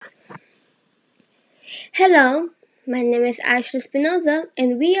Hello, my name is Ashley Spinoza,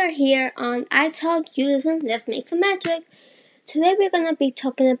 and we are here on I Talk, You Listen, Let's Make Some Magic. Today we're going to be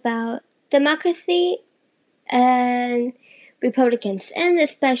talking about democracy and Republicans, and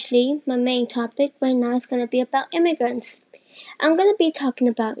especially my main topic right now is going to be about immigrants. I'm going to be talking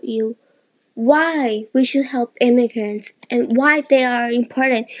about why we should help immigrants and why they are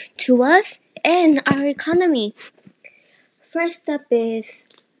important to us and our economy. First up is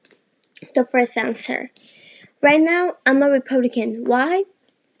the first answer. Right now, I'm a Republican. Why?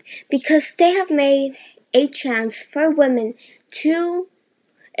 Because they have made a chance for women to,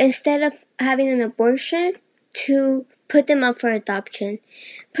 instead of having an abortion, to put them up for adoption.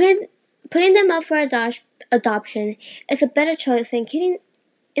 Putting them up for adoption is a better choice than killing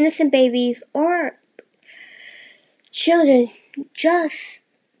innocent babies or children just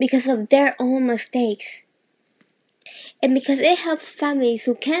because of their own mistakes. And because it helps families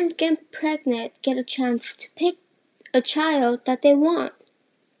who can't get pregnant get a chance to pick a child that they want.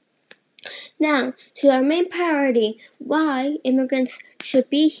 Now, to our main priority, why immigrants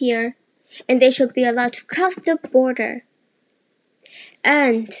should be here and they should be allowed to cross the border,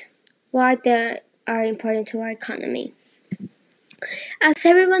 and why they are important to our economy. As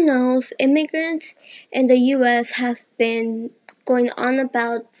everyone knows, immigrants in the U.S. have been going on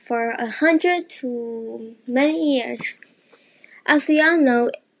about for 100 to many years. As we all know,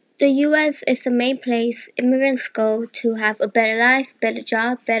 the U.S. is the main place immigrants go to have a better life, better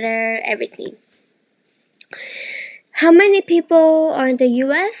job, better everything. How many people are in the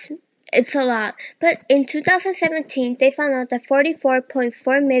U.S.? It's a lot. But in 2017, they found out that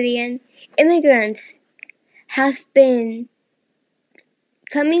 44.4 million immigrants have been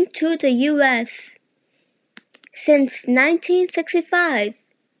coming to the U.S. since 1965.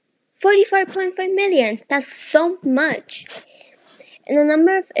 44.5 million. That's so much. And the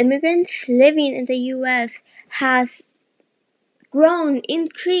number of immigrants living in the U.S. has grown,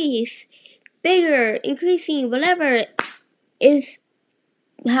 increased, bigger, increasing, whatever is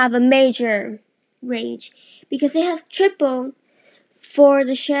have a major range because it has tripled for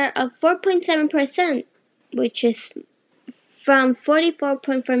the share of 4.7%, which is from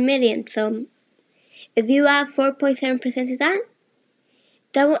 44.4 million. So if you add 4.7% to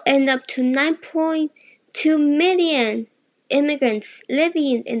that will end up to 9.2 million immigrants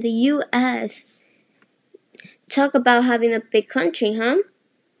living in the U.S. Talk about having a big country, huh?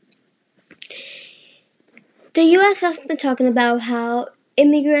 The U.S. has been talking about how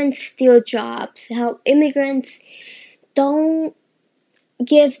immigrants steal jobs, how immigrants don't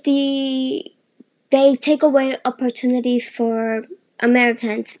they take away opportunities for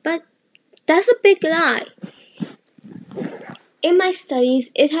Americans, but that's a big lie. In my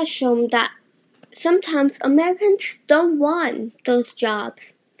studies, it has shown that sometimes Americans don't want those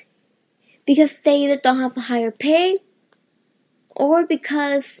jobs because they either don't have a higher pay or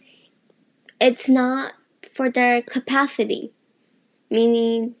because it's not for their capacity,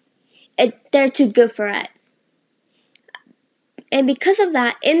 meaning they're too good for it. And because of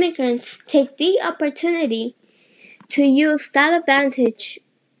that, immigrants take the opportunity to use that advantage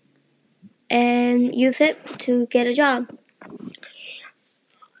and use it to get a job.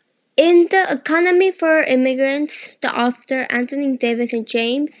 In The Economy for Immigrants, the author Anthony Davis and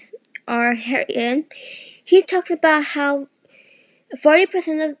James R. Harrigan, he talks about how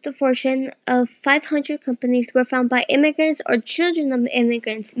 40% of the Fortune of 500 companies were founded by immigrants or children of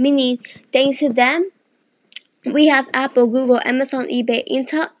immigrants, meaning thanks to them, we have Apple, Google, Amazon, eBay,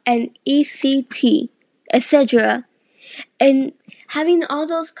 Intel, and ECT, etc. And having all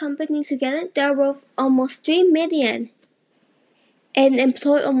those companies together, they're worth almost 3 million and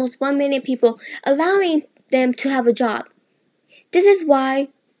employ almost 1 million people, allowing them to have a job. This is why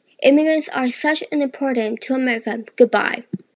immigrants are such an important to America. Goodbye.